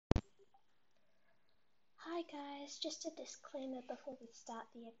Hi guys, just a disclaimer before we start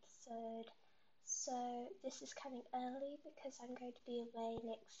the episode. So this is coming early because I'm going to be away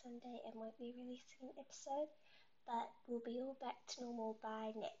next Sunday and won't be releasing an episode, but we'll be all back to normal by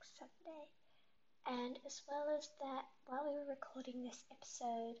next Sunday. And as well as that, while we were recording this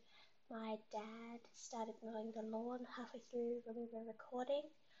episode, my dad started mowing the lawn halfway through when we were recording,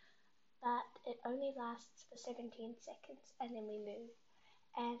 but it only lasts for 17 seconds and then we move.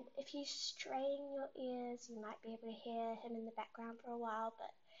 And if you strain your ears, you might be able to hear him in the background for a while, but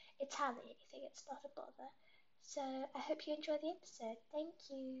it's hardly anything, it's not a bother. So I hope you enjoy the episode. Thank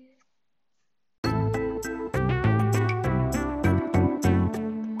you.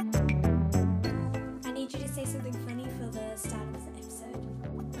 I need you to say something funny for the start of the episode.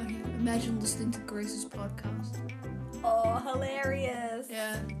 Okay, imagine listening to Grace's podcast. Oh, hilarious.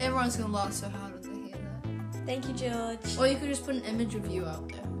 Yeah, everyone's gonna laugh so hard when they hear that. Thank you, George. Or you could just put an image of you out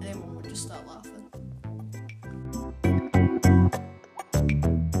there and everyone would just start laughing.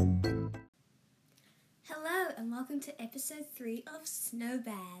 Hello and welcome to episode 3 of Snow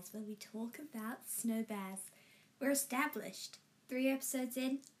Bears, where we talk about snow bears. We're established. 3 episodes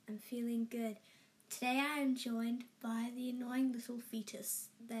in, I'm feeling good. Today I am joined by the annoying little fetus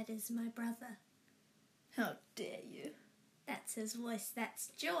that is my brother. How dare you? That's his voice. That's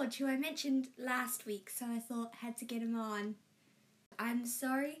George, who I mentioned last week, so I thought I had to get him on. I'm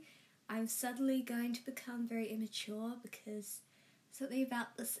sorry, I'm suddenly going to become very immature because something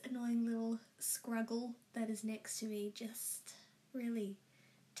about this annoying little scruggle that is next to me just really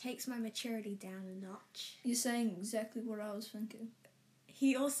takes my maturity down a notch. You're saying exactly what I was thinking.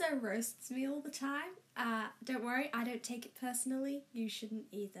 He also roasts me all the time. Don't worry, I don't take it personally. You shouldn't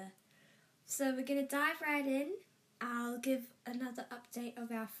either. So we're going to dive right in. I'll give another update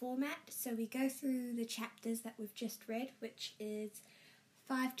of our format. So we go through the chapters that we've just read, which is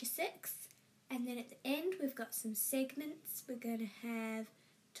 5 to 6. And then at the end, we've got some segments. We're going to have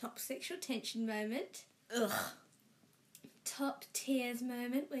top sexual tension moment. Ugh. Top tears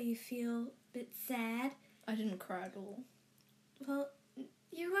moment, where you feel a bit sad. I didn't cry at all. Well,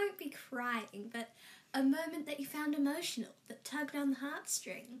 you won't be crying, but a moment that you found emotional, that tugged on the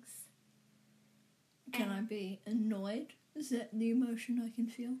heartstrings. Can I be annoyed? Is that the emotion I can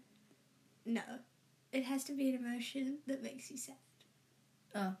feel? No. It has to be an emotion that makes you sad.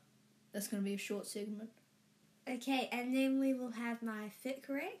 Oh, that's going to be a short segment. Okay, and then we will have my Fit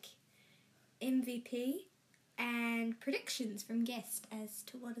Correct, MVP, and predictions from guests as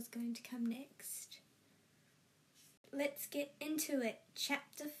to what is going to come next. Let's get into it.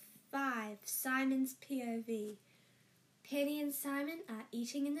 Chapter 5, Simon's POV. Penny and Simon are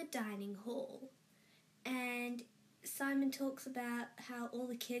eating in the dining hall. And Simon talks about how all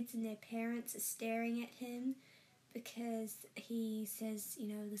the kids and their parents are staring at him because he says,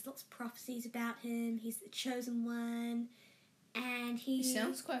 there's lots of prophecies about him, he's the chosen one, and he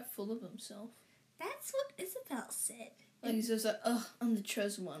sounds quite full of himself. That's what Isabel said. Like he says, I'm the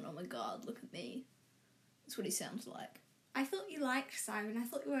chosen one, oh my god, look at me. That's what he sounds like. I thought you liked Simon. I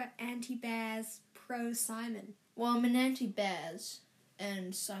thought you were anti-Baz, pro-Simon. Well, I'm an anti-Baz,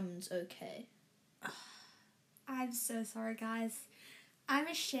 and Simon's okay. I'm so sorry, guys. I'm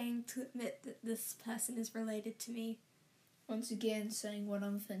ashamed to admit that this person is related to me. Once again, saying what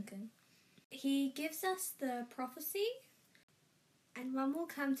I'm thinking. He gives us the prophecy, and one will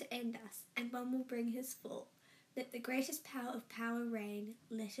come to end us, and one will bring his fall. Let the greatest power of power reign,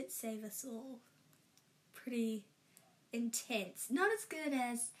 let it save us all. Pretty intense. Not as good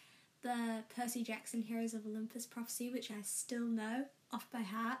as the Percy Jackson Heroes of Olympus prophecy, which I still know off by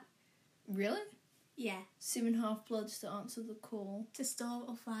heart. Really? Yeah. 7 half-bloods to answer the call. To storm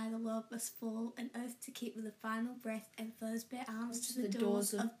or fly, the world must fall. An oath to keep with a final breath, and foes bear arms to the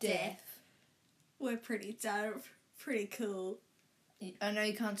doors of death. We're pretty dope. Pretty cool. I know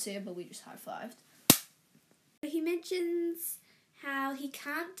you can't see it, but we just high-fived. He mentions how he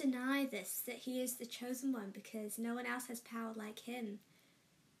can't deny this, that he is the chosen one, because no one else has power like him.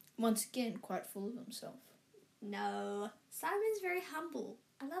 Once again, quite full of himself. No. Simon's very humble.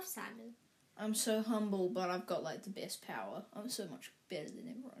 I love Simon. I'm so humble, but I've got, the best power. I'm so much better than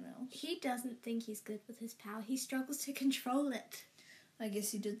everyone else. He doesn't think he's good with his power. He struggles to control it. I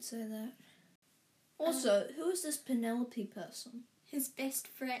guess he did say that. Also, who is this Penelope person? His best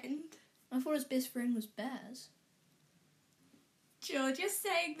friend. I thought his best friend was Baz. George, you're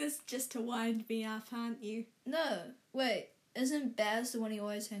saying this just to wind me up, aren't you? No. Wait, isn't Baz the one he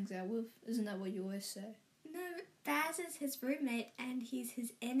always hangs out with? Isn't that what you always say? No, Baz is his roommate and he's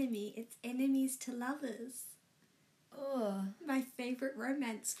his enemy. It's enemies to lovers. Ugh. My favourite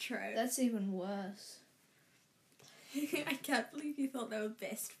romance trope. That's even worse. I can't believe you thought they were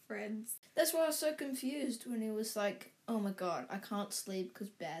best friends. That's why I was so confused when he was like, oh my god, I can't sleep because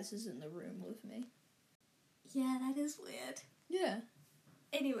Baz is in the room with me. Yeah, that is weird. Yeah.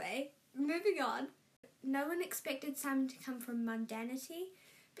 Anyway, moving on. No one expected Simon to come from mundanity,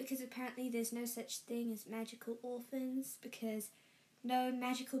 because apparently there's no such thing as magical orphans, because no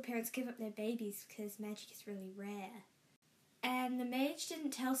magical parents give up their babies because magic is really rare. And the mage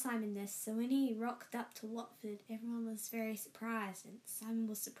didn't tell Simon this, so when he rocked up to Watford, everyone was very surprised, and Simon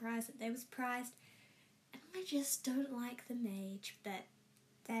was surprised that they were surprised. And I just don't like the mage, but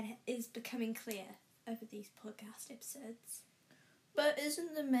that is becoming clear over these podcast episodes. But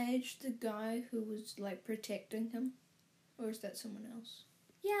isn't the mage the guy who was, like, protecting him? Or is that someone else?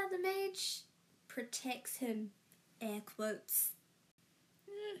 Yeah, the mage protects him, air quotes.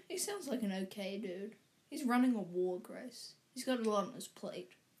 He sounds like an okay dude. He's running a war, Grace. He's got a lot on his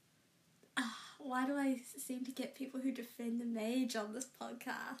plate. Why do I seem to get people who defend the mage on this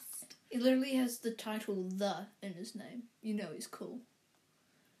podcast? He literally has the title "the" in his name. You know he's cool.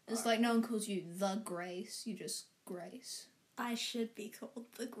 It's like no one calls you the Grace, you just Grace. I should be called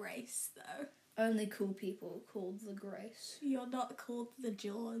the Grace, though. Only cool people are called the Grace. You're not called the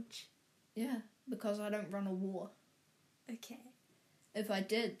George. Yeah, because I don't run a war. Okay. If I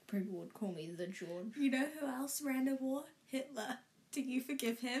did, people would call me the George. You know who else ran a war? Hitler. Do you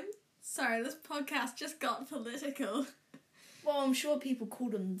forgive him? Sorry, this podcast just got political. Well, I'm sure people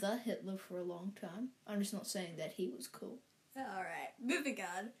called him the Hitler for a long time. I'm just not saying that he was cool. Alright, moving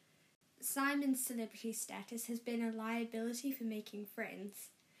on. Simon's celebrity status has been a liability for making friends.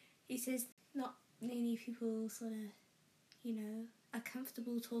 He says not many people sort of, are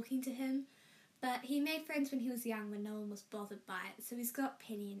comfortable talking to him, but he made friends when he was young when no one was bothered by it, so he's got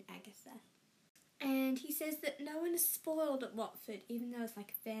Penny and Agatha. And he says that no one is spoiled at Watford, even though it's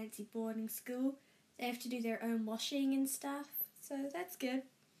like a fancy boarding school. They have to do their own washing and stuff, so that's good.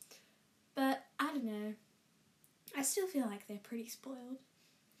 But, I don't know. I still feel like they're pretty spoiled.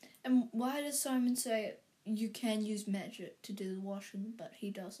 And why does Simon say you can use magic to do the washing, but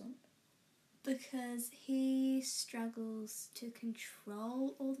he doesn't? Because he struggles to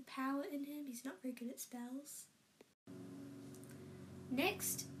control all the power in him. He's not very good at spells.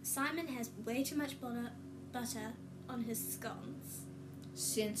 Next, Simon has way too much butter on his scones.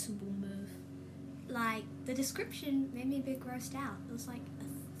 Sensible move. Like, the description made me a bit grossed out. It was like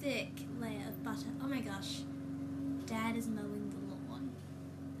a thick layer of butter. Oh my gosh. Dad is mowing the lawn.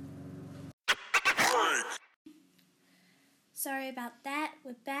 Sorry about that.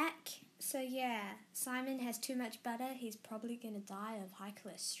 We're back. So yeah, Simon has too much butter. He's probably going to die of high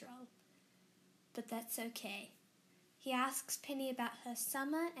cholesterol. But that's okay. He asks Penny about her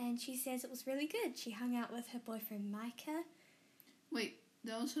summer, and she says it was really good. She hung out with her boyfriend Micah. Wait,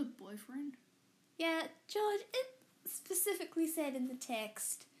 that was her boyfriend? Yeah, George, it specifically said in the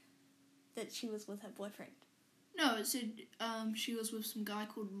text that she was with her boyfriend. No, it said she was with some guy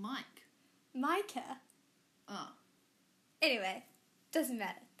called Mike. Micah? Oh. Anyway, doesn't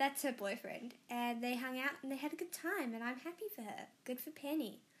matter. That's her boyfriend. And they hung out and they had a good time, and I'm happy for her. Good for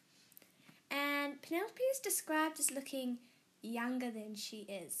Penny. And Penelope is described as looking younger than she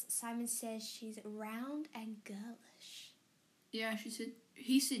is. Simon says she's round and girlish. Yeah,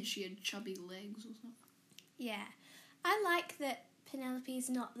 he said she had chubby legs or something. Yeah. I like that Penelope's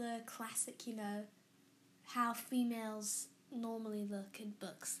not the classic, how females normally look in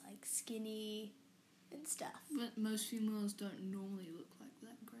books, like skinny and stuff. But most females don't normally look like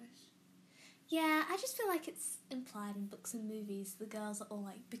that, Grace. Yeah, I just feel like it's implied in books and movies. The girls are all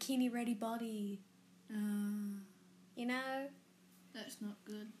like bikini-ready body. That's not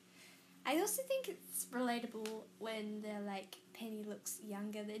good. I also think it's relatable when they're like, Penny looks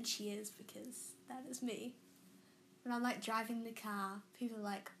younger than she is, because that is me. When I'm like driving the car, people are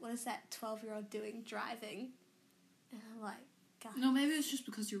like, what is that 12-year-old doing driving? And I'm like, God. No, maybe it's just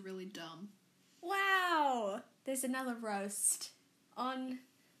because you're really dumb. Wow! There's another roast on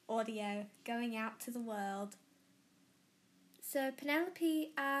audio going out to the world. So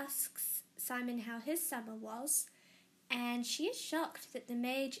Penelope asks Simon how his summer was, and she is shocked that the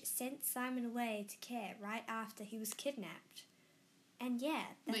mage sent Simon away to care right after he was kidnapped. And yeah,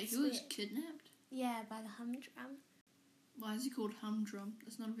 that's Wait, he weird. was kidnapped? Yeah, by the humdrum. Why is he called Humdrum?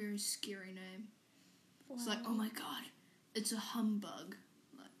 That's not a very scary name. Wow. It's like, oh my god, it's a humbug.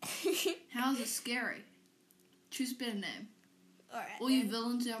 Like, how's it scary? Choose a better name. Alright. All you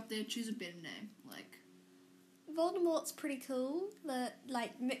villains out there, choose a better name. Like, Voldemort's pretty cool. The,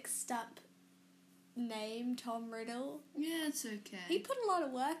 mixed up name, Tom Riddle. yeah, it's okay. He put a lot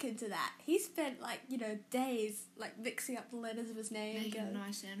of work into that. He spent, days, mixing up the letters of his name. Make a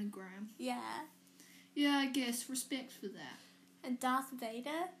nice anagram. Yeah. Yeah, I guess. Respect for that. And Darth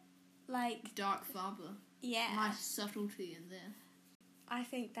Vader, like... Dark Father. Yeah. Nice subtlety in there. I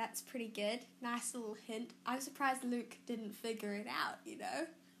think that's pretty good. Nice little hint. I'm surprised Luke didn't figure it out, you know?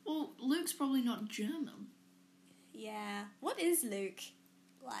 Well, Luke's probably not German. Yeah. What is Luke?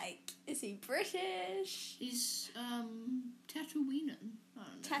 Like, is he British? He's, Tatooinan. I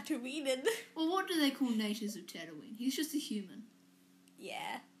don't know. Tatooinan. Well, what do they call natives of Tatooine? He's just a human.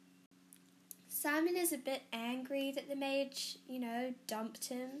 Yeah. Simon is a bit angry that the mage, you know, dumped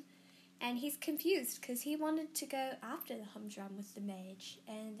him. And he's confused because he wanted to go after the humdrum with the mage.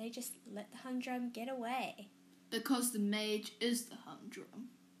 And they just let the humdrum get away. Because the mage is the humdrum.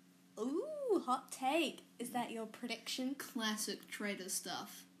 Ooh, hot take. Is that your prediction? Classic traitor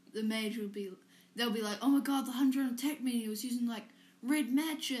stuff. The mage will be... They'll be like, oh my god, the humdrum attacked me. He was using, like, red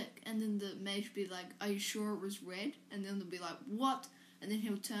magic. And then the mage will be like, are you sure it was red? And then they'll be like, what? And then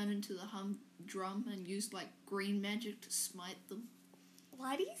he'll turn into the humdrum and use, like, green magic to smite them.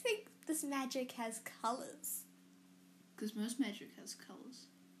 Why do you think this magic has colours? Because most magic has colours.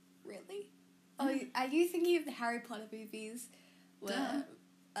 Really? Oh, are you thinking of the Harry Potter movies? Where... Duh.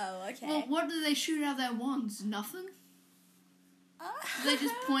 Oh, okay. Well, what do they shoot out their wands? Nothing? They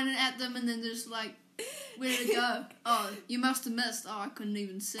just point it at them and then they're just like, where did it go? Oh, you must have missed. Oh, I couldn't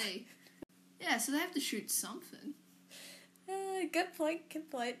even see. Yeah, so they have to shoot something. Good point,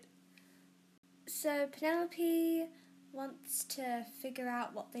 good point. So Penelope wants to figure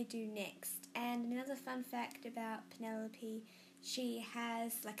out what they do next. And another fun fact about Penelope, she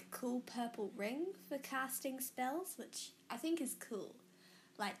has like a cool purple ring for casting spells, which I think is cool.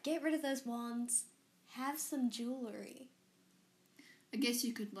 Like, get rid of those wands, have some jewellery. I guess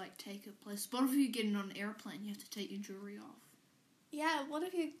you could, like, take a place. What if you're getting on an airplane, you have to take your jewellery off? Yeah, what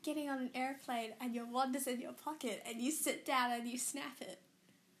if you're getting on an airplane and your wand is in your pocket and you sit down and you snap it?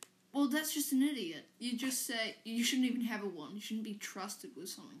 Well, that's just an idiot. You just say, you shouldn't even have a wand. You shouldn't be trusted with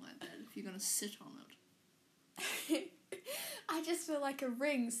something like that if you're going to sit on it. I just feel like a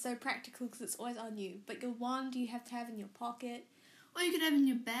ring's so practical because it's always on you. But your wand you have to have in your pocket. Or you could have it in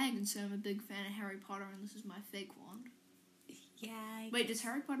your bag and say, I'm a big fan of Harry Potter and this is my fake wand. Yeah. Wait, does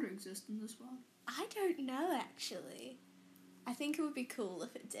Harry Potter exist in this world? I don't know, actually. I think it would be cool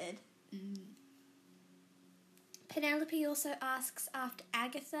if it did. Penelope also asks after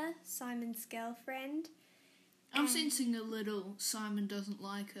Agatha, Simon's girlfriend. I'm sensing a little Simon doesn't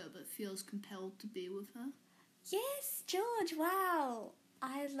like her but feels compelled to be with her. Yes, George, wow.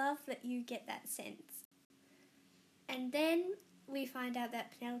 I love that you get that sense. And then we find out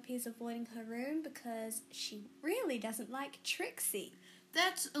that Penelope is avoiding her room because she really doesn't like Trixie.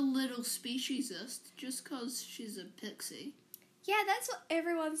 That's a little speciesist, just because she's a pixie. Yeah, that's what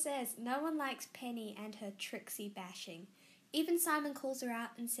everyone says. No one likes Penny and her Trixie bashing. Even Simon calls her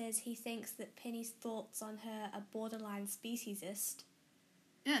out and says he thinks that Penny's thoughts on her are borderline speciesist.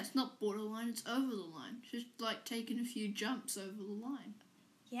 Yeah, it's not borderline, it's over the line. She's like taking a few jumps over the line.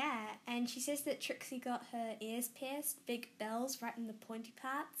 Yeah, and she says that Trixie got her ears pierced, big bells right in the pointy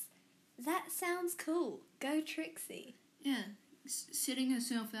parts. That sounds cool. Go Trixie. Yeah, setting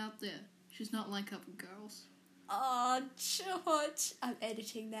herself out there. She's not like other girls. Oh, George. I'm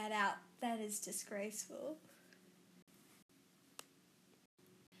editing that out. That is disgraceful.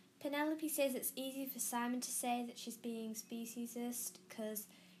 Penelope says it's easy for Simon to say that she's being speciesist because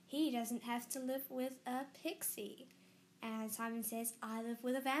he doesn't have to live with a pixie. And Simon says, I live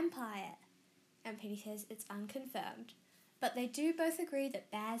with a vampire. And Penny says it's unconfirmed. But they do both agree that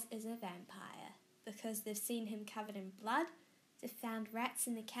Baz is a vampire because they've seen him covered in blood. They've found rats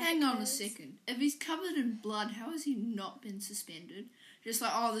in the catacombs. Hang on a second. If he's covered in blood, how has he not been suspended? Just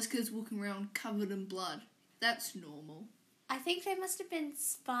like, oh, this kid's walking around covered in blood. That's normal. I think they must have been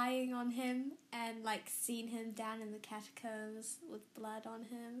spying on him and, like, seen him down in the catacombs with blood on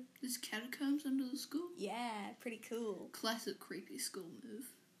him. There's catacombs under the school? Yeah, pretty cool. Classic creepy school move.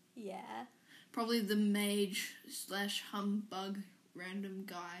 Yeah. Probably the mage / humbug random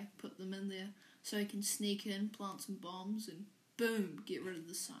guy put them in there so he can sneak in, plant some bombs, and boom, get rid of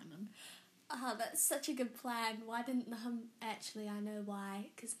the Simon. Oh, that's such a good plan. Why didn't the Actually, I know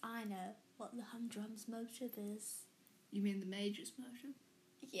why. Because I know what the humdrum's motive is. You mean the mage's motive?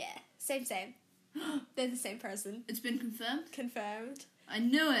 Yeah, same. They're the same person. It's been confirmed? Confirmed. I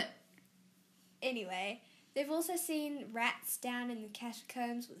knew it! Anyway, they've also seen rats down in the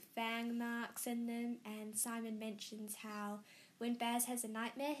catacombs with fang marks in them, and Simon mentions how when Baz has a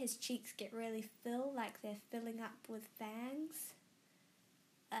nightmare, his cheeks get really full, like they're filling up with fangs.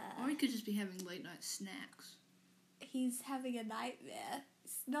 Or he could just be having late night snacks. He's having a nightmare.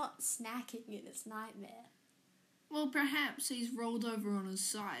 It's not snacking in his nightmare. Well, perhaps he's rolled over on his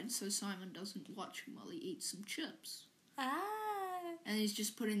side so Simon doesn't watch him while he eats some chips. Ah. And he's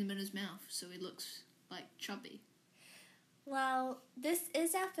just putting them in his mouth so he looks, like, chubby. Well, this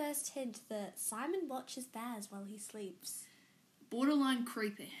is our first hint that Simon watches Baz while he sleeps. Borderline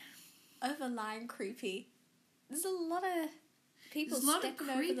creepy. Overline creepy. There's a lot of people There's a lot of stepping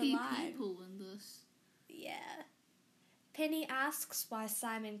over the creepy line. people in this. Yeah. Penny asks why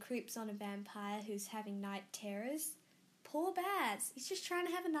Simon creeps on a vampire who's having night terrors. Poor Baz. He's just trying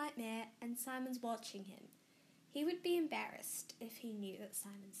to have a nightmare and Simon's watching him. He would be embarrassed if he knew that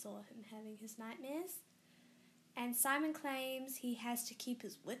Simon saw him having his nightmares. And Simon claims he has to keep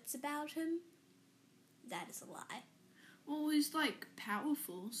his wits about him. That is a lie. Well, he's, like,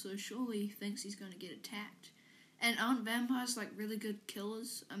 powerful, so surely he thinks he's going to get attacked. And aren't vampires, like, really good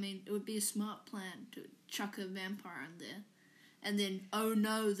killers? I mean, it would be a smart plan to chuck a vampire in there. And then, oh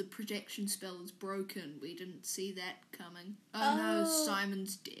no, the protection spell is broken. We didn't see that coming. Oh no,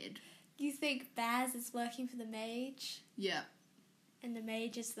 Simon's dead. You think Baz is working for the mage? Yeah. And the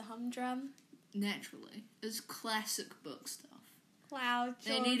mage is the humdrum? Naturally. It's classic book stuff. Wow,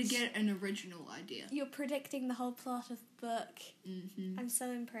 George. They need to get an original idea. You're predicting the whole plot of the book. Mm-hmm. I'm so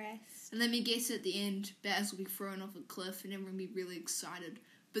impressed. And let me guess, at the end, Baz will be thrown off a cliff and everyone will be really excited.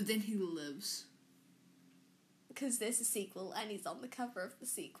 But then he lives. Because there's a sequel and he's on the cover of the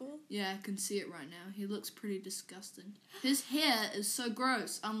sequel. Yeah, I can see it right now. He looks pretty disgusting. His hair is so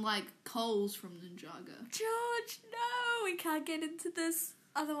gross, unlike Cole's from Ninjago. George, no! We can't get into this.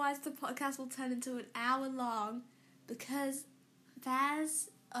 Otherwise the podcast will turn into an hour long. Because Baz...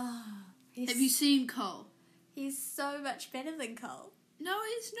 Have you seen Cole? He's so much better than Cole. No,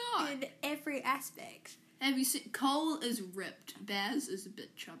 he's not. In every aspect. Have you seen... Cole is ripped. Baz is a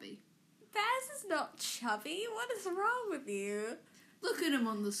bit chubby. Baz is not chubby. What is wrong with you? Look at him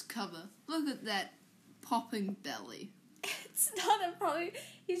on this cover. Look at that popping belly. It's not a problem.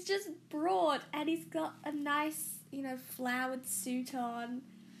 He's just broad and he's got a nice, flowered suit on.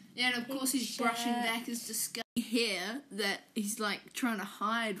 Yeah, and of course he's brushing back his disgusting hair that he's, like, trying to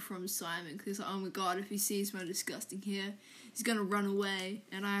hide from Simon. Because, oh my god, if he sees my disgusting hair, he's going to run away.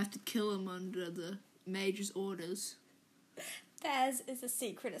 And I have to kill him under the mage's orders. Baz is a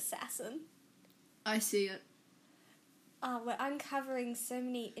secret assassin. I see it. We're uncovering so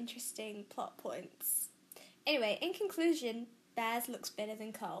many interesting plot points. Anyway, in conclusion, Baz looks better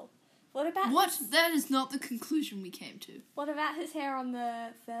than Cole. What about That is not the conclusion we came to. What about his hair on the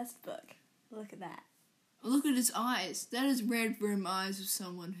first book? Look at that. Look at his eyes. That is red rim eyes of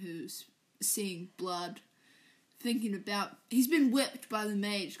someone who's seeing blood. Thinking about... He's been whipped by the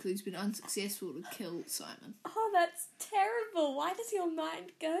mage because he's been unsuccessful to kill Simon. Oh, that's terrible. Why does your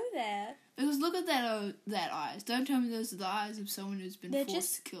mind go there? Because look at that eyes. Don't tell me those are the eyes of someone who's been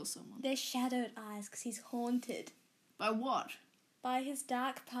forced to kill someone. They're shadowed eyes because he's haunted. By what? By his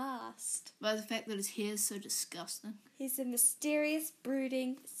dark past. By the fact that his hair is so disgusting. He's a mysterious,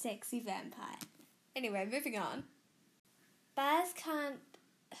 brooding, sexy vampire. Anyway, moving on. Baz can't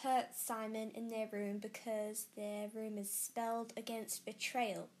hurt Simon in their room because their room is spelled against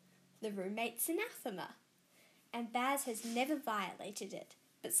betrayal. The roommate's anathema. And Baz has never violated it.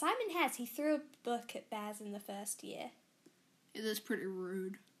 But Simon has. He threw a book at Baz in the first year. Yeah, that's pretty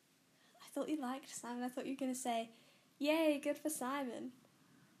rude. I thought you liked Simon. I thought you were going to say, yay, good for Simon.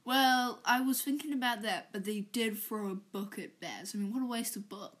 Well, I was thinking about that, but they did throw a book at Baz. I mean, what a waste of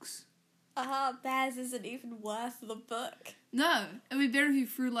books. Baz isn't even worth the book. No, it would be better if you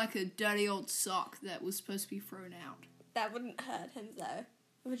threw like a dirty old sock that was supposed to be thrown out. That wouldn't hurt him though.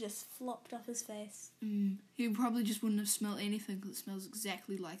 It would just flopped off his face. He probably just wouldn't have smelled anything because it smells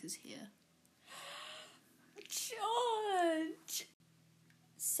exactly like his hair. George!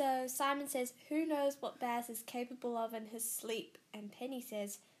 So Simon says, who knows what Baz is capable of in his sleep? And Penny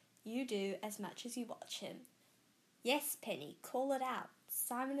says, you do as much as you watch him. Yes, Penny, call it out.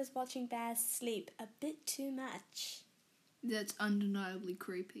 Simon is watching Baz sleep a bit too much. That's undeniably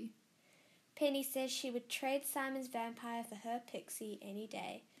creepy. Penny says she would trade Simon's vampire for her pixie any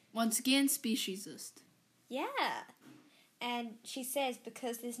day. Once again, speciesist. Yeah. And she says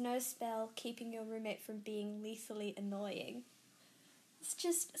because there's no spell keeping your roommate from being lethally annoying. It's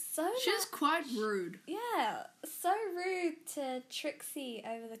just so She's quite rude. Yeah, so rude to Trixie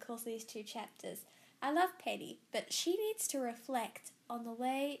over the course of these 2 chapters. I love Penny, but she needs to reflect on the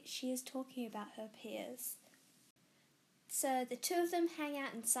way she is talking about her peers. So the 2 of them hang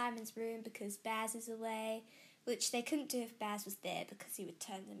out in Simon's room because Baz is away, which they couldn't do if Baz was there because he would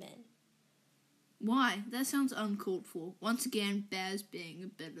turn them in. Why? That sounds uncalled for. Once again, Baz being a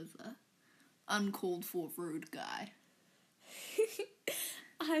bit of a uncalled for rude guy.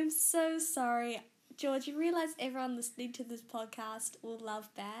 I'm so sorry. George, you realise everyone listening to this podcast will love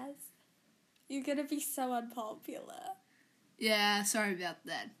Baz? You're going to be so unpopular. Yeah, sorry about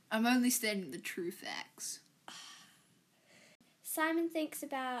that. I'm only stating the true facts. Simon thinks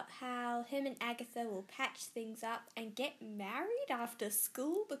about how him and Agatha will patch things up and get married after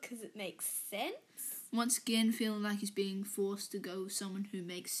school because it makes sense. Once again, feeling like he's being forced to go with someone who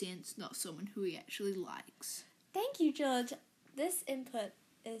makes sense, not someone who he actually likes. Thank you, George. This input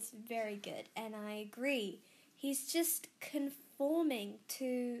is very good, and I agree. He's just conforming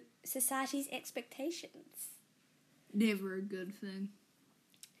to society's expectations. Never a good thing.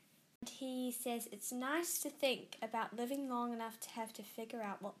 And he says it's nice to think about living long enough to have to figure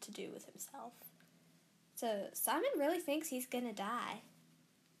out what to do with himself. So Simon really thinks he's gonna die.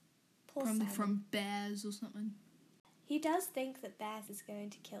 Poor Probably Simon. from Baz or something. He does think that Baz is going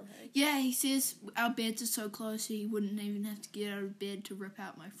to kill him. Yeah, he says our beds are so close he wouldn't even have to get out of bed to rip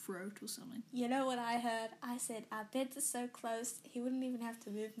out my throat or something. You know what I heard? I said our beds are so close he wouldn't even have to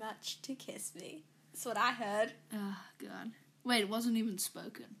move much to kiss me. That's what I heard. Oh, God. Wait, it wasn't even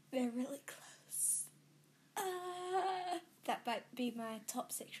spoken. They're really close. That might be my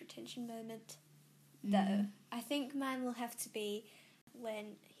top sexual tension moment. Though, I think mine will have to be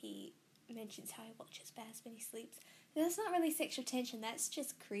when he mentions how he watches Baz when he sleeps. That's not really sexual tension, that's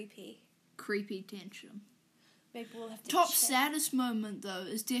just creepy. Creepy tension. Maybe we'll have to Top check. saddest moment, though,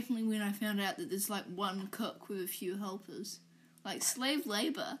 is definitely when I found out that there's, like, one cook with a few helpers. Like, slave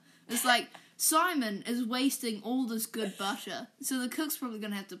labour. It's like, Simon is wasting all this good butter, so the cook's probably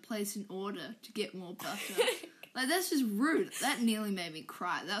going to have to place an order to get more butter. Like, that's just rude. That nearly made me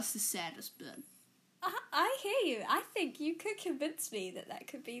cry. That's the saddest bit. I hear you. I think you could convince me that that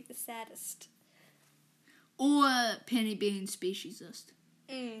could be the saddest. Or Penny being speciesist.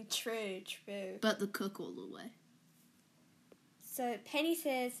 True. But the cook all the way. So Penny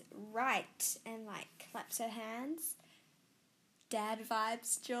says, right, and, like, claps her hands. Dad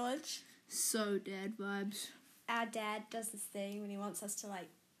vibes, George. So dad vibes. Our dad does this thing when he wants us to, like,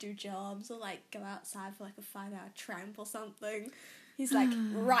 do jobs or, like, go outside for, like, a 5-hour tramp or something. He's like,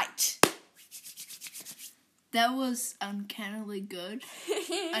 right. That was uncannily good.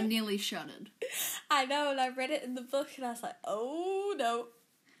 I nearly shuddered. I know, and I read it in the book and I was like, oh no.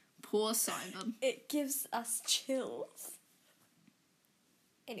 Poor Simon. It gives us chills.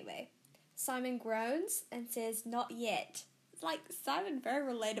 Anyway, Simon groans and says, not yet. It's like, Simon very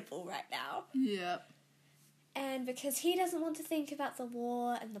relatable right now. Yep. And because he doesn't want to think about the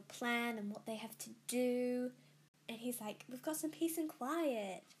war and the plan and what they have to do. And he's like, we've got some peace and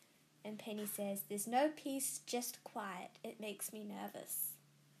quiet. And Penny says, there's no peace, just quiet. It makes me nervous.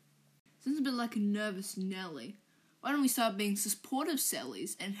 Sounds a bit like a nervous Nelly. Why don't we start being supportive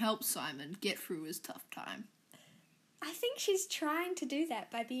Sallys and help Simon get through his tough time? I think she's trying to do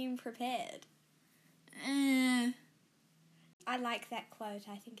that by being prepared. Eh. I like that quote.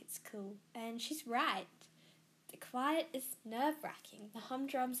 I think it's cool. And she's right. The quiet is nerve-wracking. The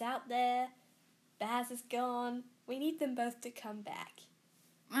humdrum's out there. Baz is gone. We need them both to come back.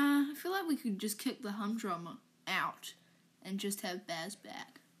 I feel like we could just kick the humdrum out and just have Baz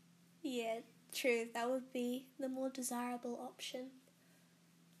back. Yeah, true. That would be the more desirable option.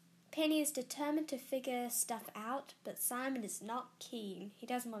 Penny is determined to figure stuff out, but Simon is not keen. He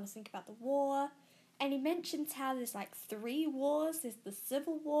doesn't want to think about the war. And he mentions how there's like 3 wars. There's the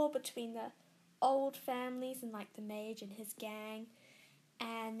civil war between the old families and like the mage and his gang.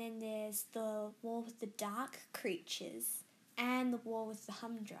 And then there's the war with the dark creatures. And the war with the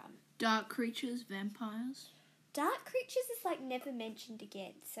humdrum. Dark creatures, vampires. Dark creatures is like never mentioned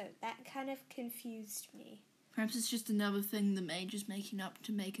again, so that kind of confused me. Perhaps it's just another thing the mage is making up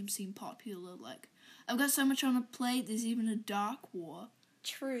to make him seem popular. Like, I've got so much on a plate, there's even a dark war.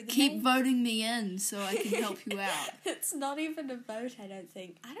 True. Keep voting me in so I can help you out. It's not even a vote, I don't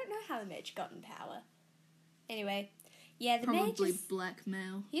think. I don't know how the mage got in power. Anyway, yeah, the mage Probably is...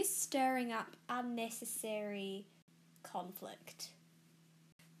 blackmail. He's stirring up unnecessary conflict.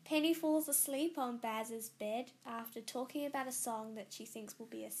 Penny falls asleep on Baz's bed after talking about a song that she thinks will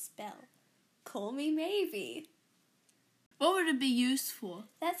be a spell. Call Me Maybe. What would it be used for?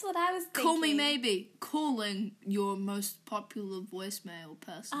 That's what I was thinking. Call me maybe. Calling your most popular voicemail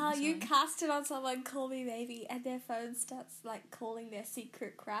person. Oh, you so- cast it on someone, Call Me Maybe, and their phone starts, like, calling their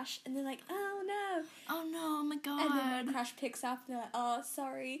secret crush, and they're like, oh no. Oh no, oh my god. And then their crush picks up, and they're like, oh,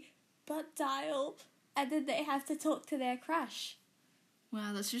 sorry, but dial. And then they have to talk to their crush.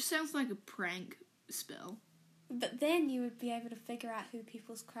 Wow, that just sounds like a prank spell. But then you would be able to figure out who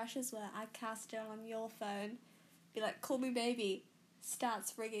people's crushes were. I'd cast it on your phone, be like, call me baby.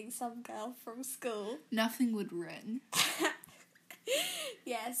 Starts ringing some girl from school. Nothing would ring.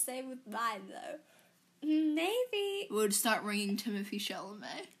 Yeah, same with mine though. Maybe. Would start ringing Timothy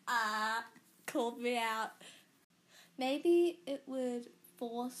Chalamet. Called me out. Maybe it would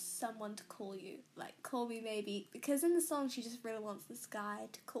force someone to call you. Like, call me maybe. Because in the song, she just really wants this guy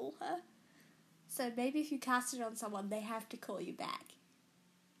to call her. So maybe if you cast it on someone, they have to call you back.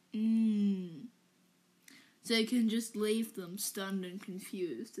 So you can just leave them stunned and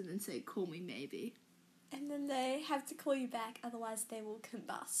confused and then say, call me maybe. And then they have to call you back, otherwise they will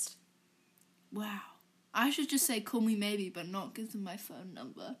combust. Wow. I should just say call me maybe, but not give them my phone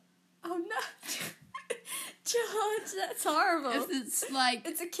number. Oh no. George, that's horrible. If it's like...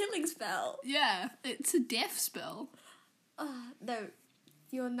 It's a killing spell. Yeah, it's a death spell. No.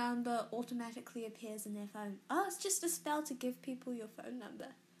 Your number automatically appears in their phone. Oh, it's just a spell to give people your phone number.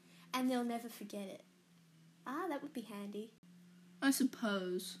 And they'll never forget it. That would be handy. I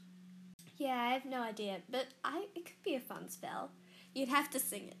suppose. Yeah, I have no idea, but it could be a fun spell. You'd have to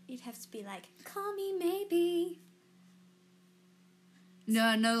sing it. You'd have to be like, call me maybe.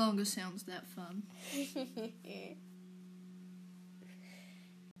 No, it no longer sounds that fun.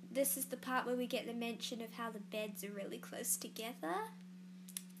 This is the part where we get the mention of how the beds are really close together.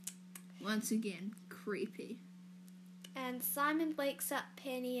 Once again, creepy. And Simon wakes up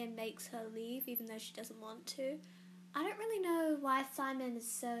Penny and makes her leave, even though she doesn't want to. I don't really know why Simon is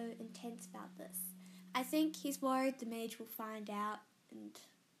so intense about this. I think he's worried the mage will find out and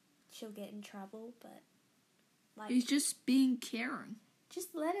she'll get in trouble, but... He's just being caring.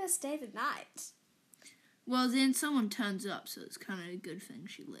 Just let her stay the night. Well, then someone turns up, so it's kind of a good thing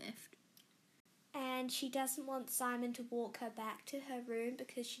she left. And she doesn't want Simon to walk her back to her room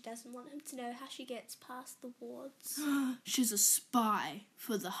because she doesn't want him to know how she gets past the wards. She's a spy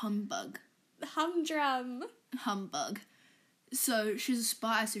for the humbug. The humdrum. Humbug. So she's a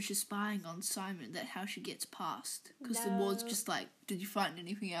spy, so she's spying on Simon, that how she gets past. Because the ward's just like, did you find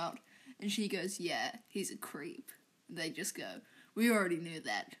anything out? And she goes, yeah, he's a creep. And they just go, we already knew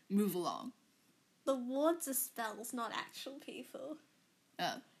that. Move along. The wards are spells, not actual people.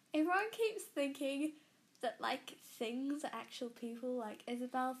 Oh. Everyone keeps thinking that, like, things are actual people. Like,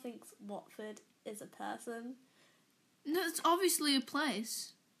 Isabel thinks Watford is a person. No, it's obviously a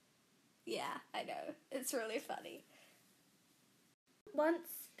place. Yeah, I know. It's really funny.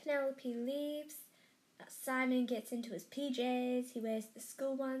 Once Penelope leaves, Simon gets into his PJs. He wears the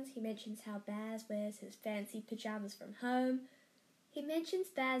school ones. He mentions how Baz wears his fancy pajamas from home. He mentions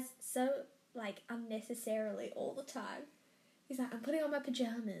Baz so, like, unnecessarily all the time. He's like, I'm putting on my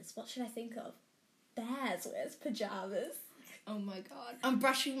pajamas. What should I think of? Baz wears pajamas. Oh my god. I'm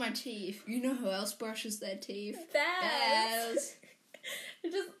brushing my teeth. You know who else brushes their teeth? Baz.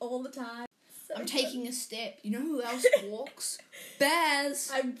 Just all the time. So I'm taking a step. You know who else walks?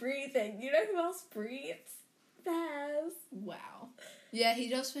 Baz. I'm breathing. You know who else breathes? Baz. Wow. Yeah, he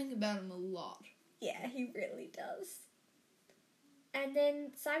does think about him a lot. Yeah, he really does. And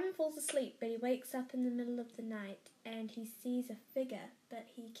then Simon falls asleep, but he wakes up in the middle of the night and he sees a figure, but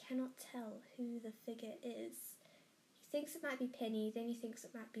he cannot tell who the figure is. He thinks it might be Penny, then he thinks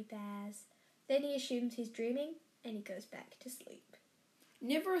it might be Baz. Then he assumes he's dreaming and he goes back to sleep.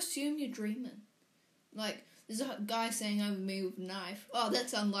 Never assume you're dreaming. Like, there's a guy saying over me with a knife. Oh,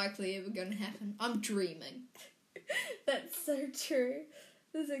 that's unlikely ever going to happen. I'm dreaming. That's so true.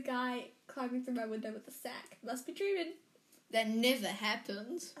 There's a guy climbing through my window with a sack. Must be dreaming. That never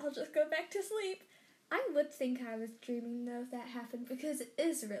happens. I'll just go back to sleep. I would think I was dreaming though if that happened because it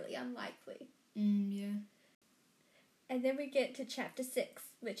is really unlikely. Yeah. And then we get to chapter 6,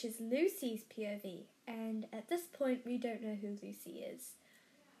 which is Lucy's POV. And at this point, we don't know who Lucy is.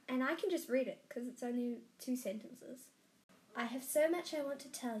 And I can just read it because it's only 2 sentences. I have so much I want to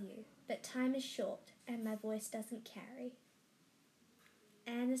tell you, but time is short and my voice doesn't carry.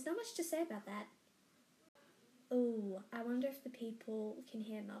 And there's not much to say about that. Oh, I wonder if the people can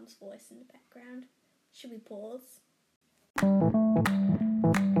hear Mum's voice in the background. Should we pause?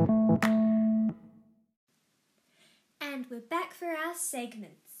 And we're back for our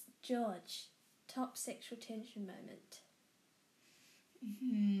segments. George, top sexual tension moment.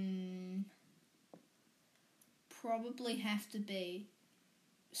 Probably have to be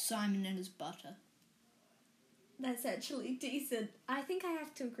Simon and his butter. That's actually decent. I think I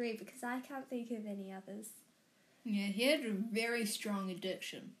have to agree because I can't think of any others. Yeah, he had a very strong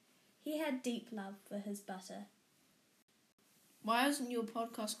addiction. He had deep love for his butter. Why isn't your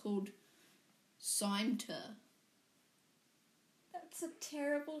podcast called Simter? That's a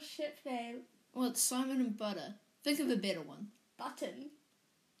terrible ship name. Well, it's Simon and Butter. Think of a better one. Button.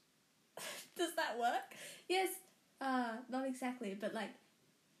 Does that work? Yes. Not exactly, but like...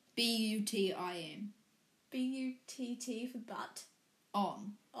 Buttim. B-U-T-T for butt.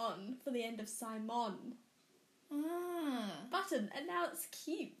 On. On for the end of Simon. Ah. Button, and now it's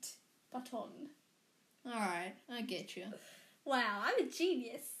cute. Button. Alright, I get you. Wow, I'm a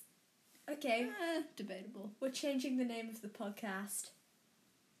genius. Okay, Debatable. we're changing the name of the podcast.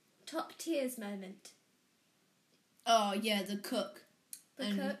 Top Tiers Moment. Oh, yeah, the cook. The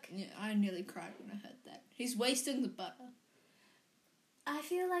cook. Yeah, I nearly cried when I heard that. He's wasting the butter. I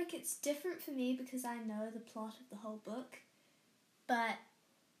feel like it's different for me because I know the plot of the whole book. But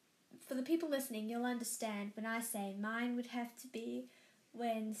for the people listening, you'll understand when I say mine would have to be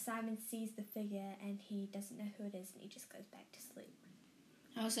when Simon sees the figure and he doesn't know who it is and he just goes back to sleep.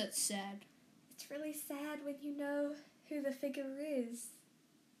 How's that sad? It's really sad when you know who the figure is.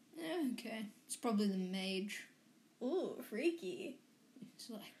 Okay. It's probably the mage. Ooh, freaky. It's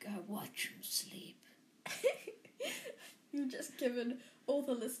like, I watch him sleep. You've just given all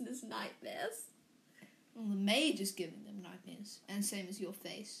the listeners nightmares. Well, the mage is giving them nightmares. And same as your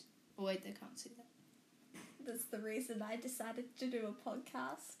face. Oh, wait, they can't see that. That's the reason I decided to do a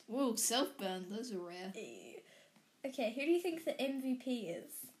podcast. Whoa, self-burn. Those are rare. Okay, who do you think the MVP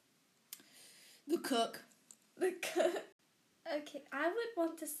is? The cook. The cook. Okay, I would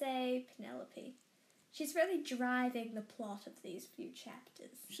want to say Penelope. She's really driving the plot of these few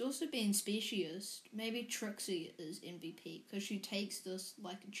chapters. She's also being specious. Maybe Trixie is MVP because she takes this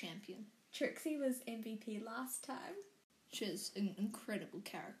like a champion. Trixie was MVP last time. She's an incredible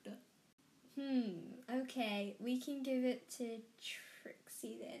character. Okay, we can give it to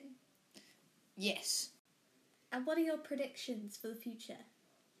Trixie then. Yes. And what are your predictions for the future?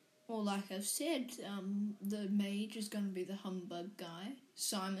 Well, like I've said, the mage is going to be the humbug guy.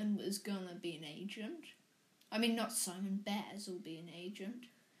 Simon is going to be an agent. I mean, not Simon, Baz will be an agent.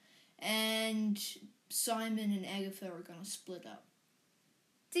 And Simon and Agatha are going to split up.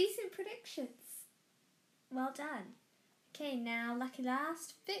 Decent predictions. Well done. Okay, now lucky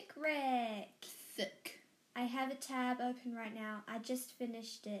last, Fic Rec. Thick. I have a tab open right now. I just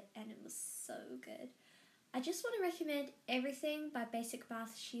finished it and it was so good. I just want to recommend Everything by Basic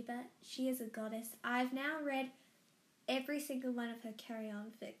Bathsheba. She is a goddess. I've now read every single one of her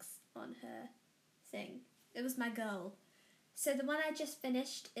carry-on fics on her thing. It was my goal. So the one I just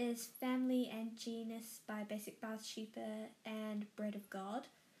finished is Family and Genus by Basic Bathsheba and Bread of God.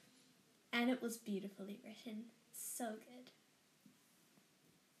 And it was beautifully written. So good.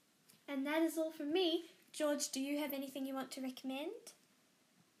 And that is all from me. George, do you have anything you want to recommend?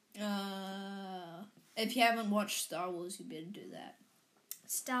 If you haven't watched Star Wars, you better do that.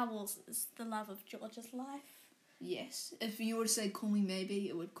 Star Wars is the love of George's life. Yes. If you were to say Call Me Maybe,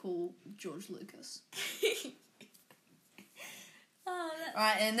 it would call George Lucas.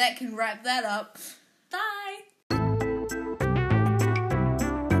 Alright, and that can wrap that up. Bye!